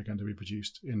software going to be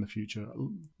produced in the future,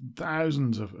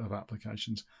 thousands of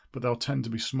applications, but they'll tend to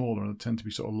be smaller, and they'll tend to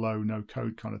be sort of low, no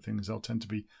code kind of things. They'll tend to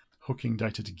be hooking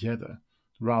data together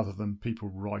rather than people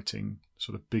writing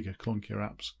sort of bigger, clunkier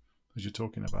apps, as you're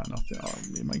talking about. And I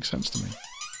think it makes sense to me.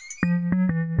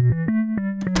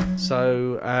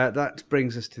 So that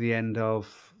brings us to the end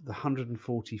of the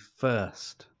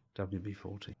 141st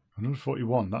WB40.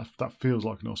 141. That feels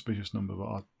like an auspicious number, but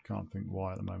I can't think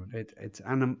why at the moment. It's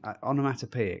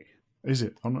onomatopoeic. Is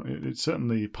it? It's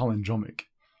certainly palindromic.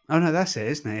 Oh no, that's it,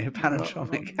 isn't it?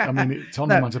 Palindromic. I mean, it's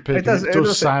onomatopoeic. No, it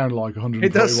does sound like 141.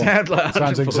 It does sound like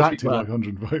 141. Sounds exactly like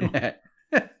 141. Yeah.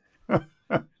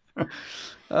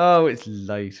 Oh, it's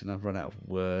late and I've run out of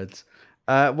words.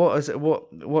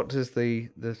 What does the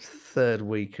third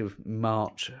week of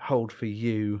March hold for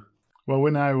you? Well,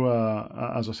 we're now,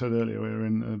 as I said earlier, we're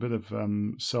in a bit of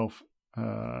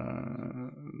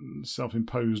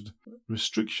self-imposed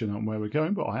restriction on where we're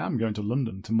going, but I am going to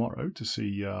London tomorrow to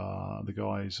see the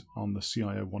guys on the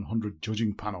CIO 100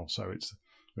 judging panel. So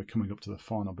we're coming up to the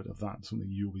final bit of that,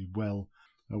 something you'll be well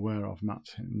aware of,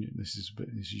 Matt. This is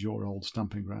your old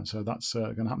stamping ground. So that's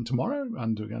going to happen tomorrow,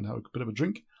 and we're going to have a bit of a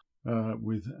drink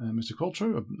with Mr.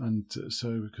 Qualtrough, and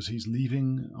so because he's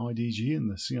leaving IDG in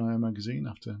the CIO magazine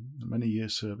after many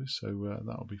years' service, so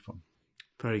that'll be fun.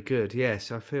 Very good.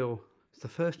 Yes, I feel it's the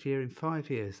first year in 5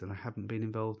 years that I haven't been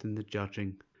involved in the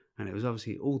judging and it was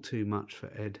obviously all too much for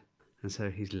Ed, and so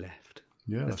he's left.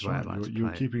 Yeah, that's the way right. I'd like You were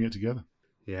to play keeping it together.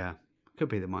 Yeah. Could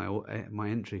be that my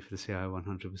entry for the CIO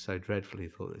 100 was so dreadful he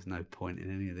thought there's no point in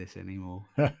any of this anymore.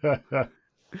 That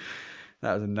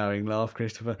was a knowing laugh,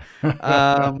 Christopher.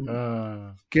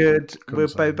 Good. We'll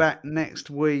be back next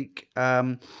week.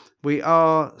 We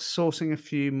are sourcing a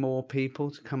few more people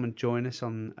to come and join us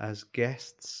on as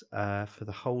guests for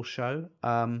the whole show.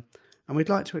 And we'd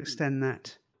like to extend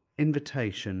that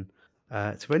invitation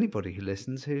to anybody who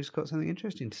listens who's got something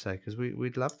interesting to say, because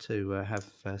we'd love to have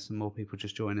some more people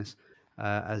just join us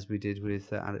as we did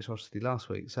with Alex Rossity last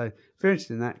week. So if you're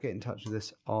interested in that, get in touch with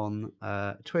us on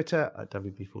Twitter at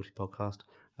WB40 Podcast,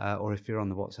 or if you're on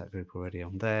the WhatsApp group already,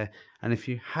 on there. And if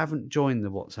you haven't joined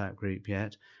the WhatsApp group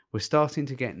yet, we're starting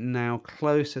to get now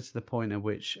closer to the point at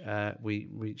which we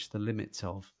reach the limits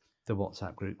of the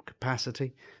WhatsApp group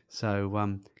capacity.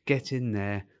 So get in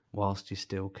there whilst you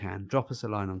still can. Drop us a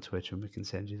line on Twitter and we can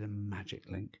send you the magic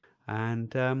link.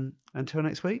 And until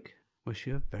next week, wish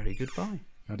you a very good bye.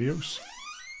 Adios.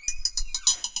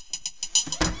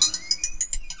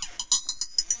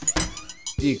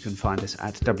 You can find us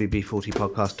at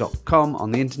wb40podcast.com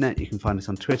on the internet. You can find us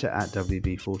on Twitter at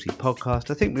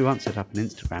wb40podcast. I think we once set up an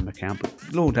Instagram account,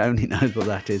 but Lord only knows what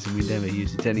that is, and we never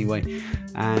use it anyway.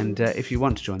 And if you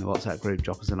want to join the WhatsApp group,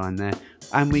 drop us a line there.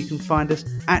 And we can find us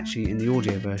actually in the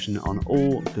audio version on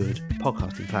all good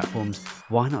podcasting platforms.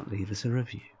 Why not leave us a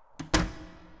review?